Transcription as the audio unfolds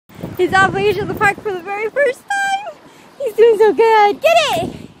He's off leash at the park for the very first time. He's doing so good. Get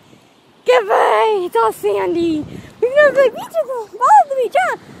it! Good boy! It's all sandy. We can go to the beach with the ball at the beach,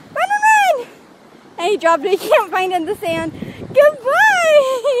 huh? Run, run, run! And he dropped it. He can't find it in the sand. Good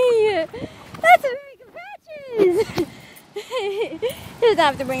boy! That's a very good patches. He doesn't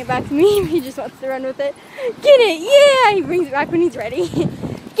have to bring it back to me. He just wants to run with it. Get it! Yeah! He brings it back when he's ready.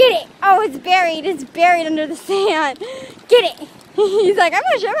 Get it! Oh, it's buried. It's buried under the sand. Get it! He's like, I'm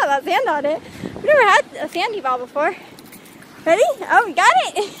not sure about that sand on it. We've never had a sandy ball before. Ready? Oh, we got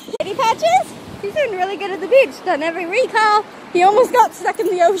it! Ready, Patches? He's doing really good at the beach. Done every recall. He almost got stuck in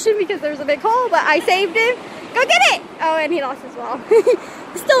the ocean because there was a big hole, but I saved him. Go get it! Oh, and he lost his ball.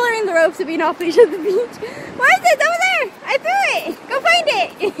 He's still learning the ropes of being off leash at the beach. Where is it? It's over there! I threw it! Go find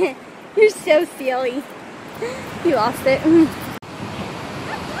it! You're so silly. You lost it.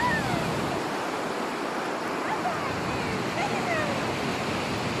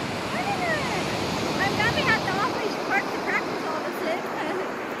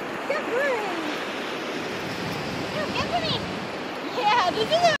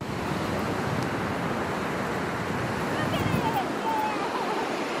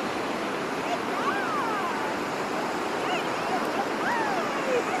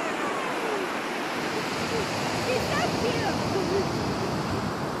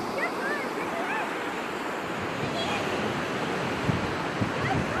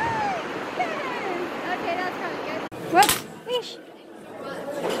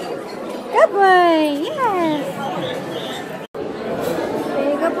 Good boy, yes.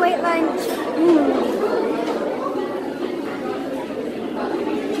 Big up late lunch.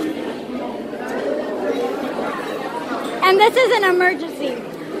 And this is an emergency.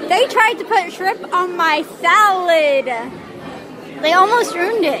 They tried to put shrimp on my salad. They almost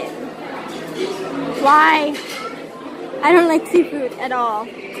ruined it. Why? I don't like seafood at all.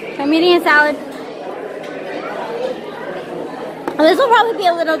 So I'm eating a salad. This will probably be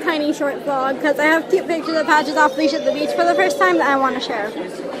a little tiny short vlog because I have cute pictures of Patches off leash at the beach for the first time that I want to share.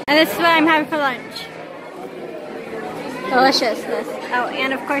 And this is what I'm having for lunch. Deliciousness. Oh,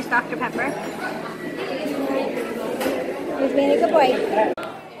 and of course Dr. Pepper. He's being a good boy. And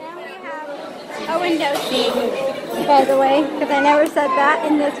we have a window seat, by the way, because I never said that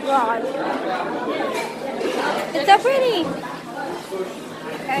in this vlog. It's so pretty.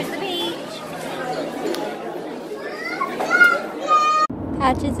 There's the beach.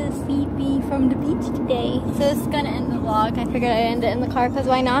 Patches is sleepy from the beach today. So this is gonna end the vlog. I figured I'd end it in the car because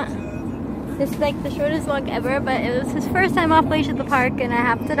why not? This is like the shortest vlog ever, but it was his first time off leash at the park and I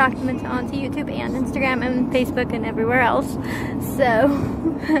have to document it onto YouTube and Instagram and Facebook and everywhere else. So,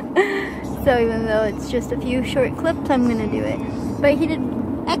 so even though it's just a few short clips, I'm gonna do it. But he did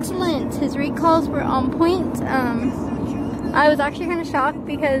excellent. His recalls were on point. I was actually kind of shocked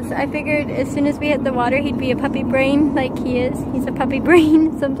because I figured as soon as we hit the water he'd be a puppy brain like he is. He's a puppy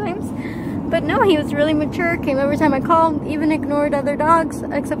brain sometimes. But no, he was really mature, came every time I called, even ignored other dogs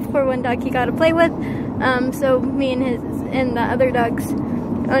except for one dog he got to play with. So me and the other dog's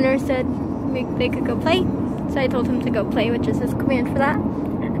owner said they could go play. So I told him to go play, which is his command for that.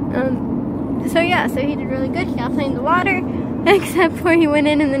 So yeah, so he did really good. He got to play in the water except for he went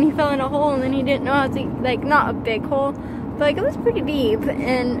in and then he fell in a hole and then he didn't know how to, like, not a big hole, like it was pretty deep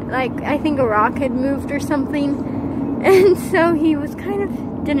and like I think a rock had moved or something and so he was kind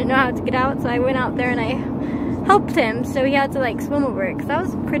of didn't know how to get out, so I went out there and I helped him, so he had to like swim over it because that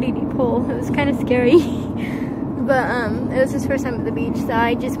was a pretty deep hole. It was kind of scary. But it was his first time at the beach, so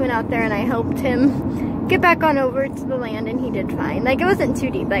I just went out there and I helped him get back on over to the land and he did fine. Like it wasn't too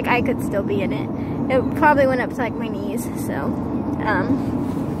deep, like I could still be in it. It probably went up to like my knees, so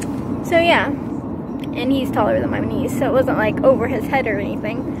yeah. And he's taller than my knees, so it wasn't like over his head or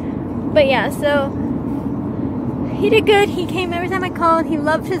anything. But yeah, so he did good. He came every time I called. He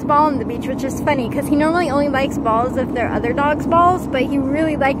loved his ball on the beach, which is funny because he normally only likes balls if they're other dogs' balls, but he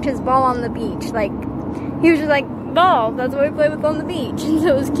really liked his ball on the beach. Like, he was just like, ball, that's what we play with on the beach. And so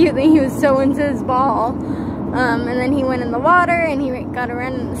it was cute that he was so into his ball. And then he went in the water and he got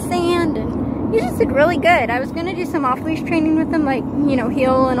around in the sand and he just did really good. I was going to do some off-leash training with him, like, you know,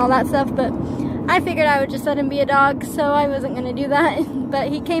 heel and all that stuff, but I figured I would just let him be a dog, so I wasn't going to do that. But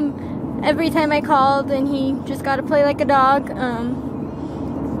he came every time I called and he just got to play like a dog.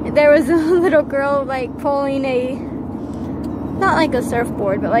 There was a little girl like pulling a, not like a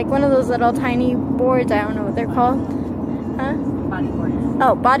surfboard, but like one of those little tiny boards, I don't know what they're called. Huh? Bodyboard.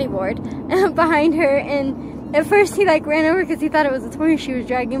 Oh, bodyboard. Behind her, and at first he like ran over because he thought it was a toy she was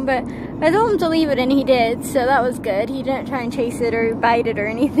dragging, but I told him to leave it and he did, so that was good. He didn't try and chase it or bite it or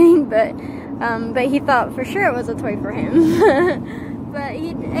anything, but he thought for sure it was a toy for him. but he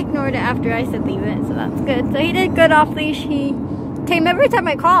ignored it after I said leave it, so that's good. So he did good off leash. He came every time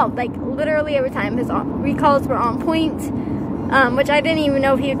I called, like literally every time. His recalls were on point, which I didn't even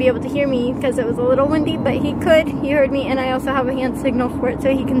know if he would be able to hear me because it was a little windy, but he could. He heard me, and I also have a hand signal for it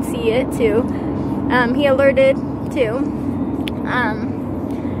so he can see it too. He alerted too,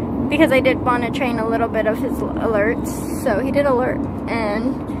 because I did want to train a little bit of his alerts, so he did alert.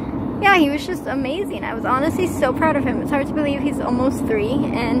 And yeah, he was just amazing. I was honestly so proud of him. It's hard to believe he's almost 3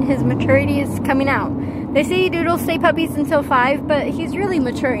 and his maturity is coming out. They say doodles stay puppies until 5, but he's really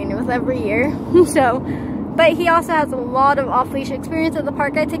maturing with every year. So, but he also has a lot of off-leash experience at the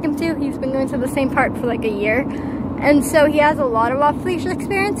park I take him to. He's been going to the same park for like a year. And so he has a lot of off-leash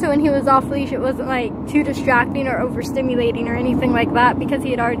experience. So when he was off-leash, it wasn't like too distracting or overstimulating or anything like that, because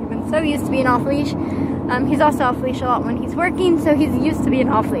he had already been so used to being off-leash. He's also off-leash a lot when he's working, so he's used to being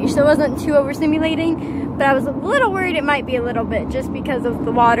off-leash. So it wasn't too overstimulating, but I was a little worried it might be a little bit just because of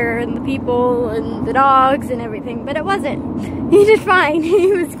the water and the people and the dogs and everything, but it wasn't. He did fine.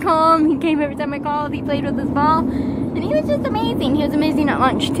 He was calm. He came every time I called. He played with his ball, and he was just amazing. He was amazing at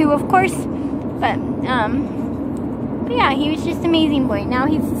lunch too, of course, but yeah, he was just an amazing boy. Now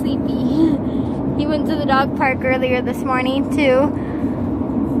he's sleepy. He went to the dog park earlier this morning too,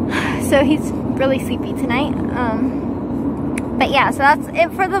 so he's really sleepy tonight. But yeah, so that's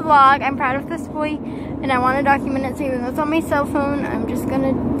it for the vlog. I'm proud of this boy, and I want to document it, so even though it's on my cell phone, I'm just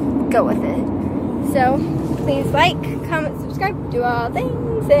gonna go with it. So please like, comment, subscribe, do all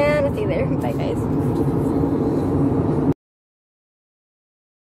things, and I'll see you later. Bye guys.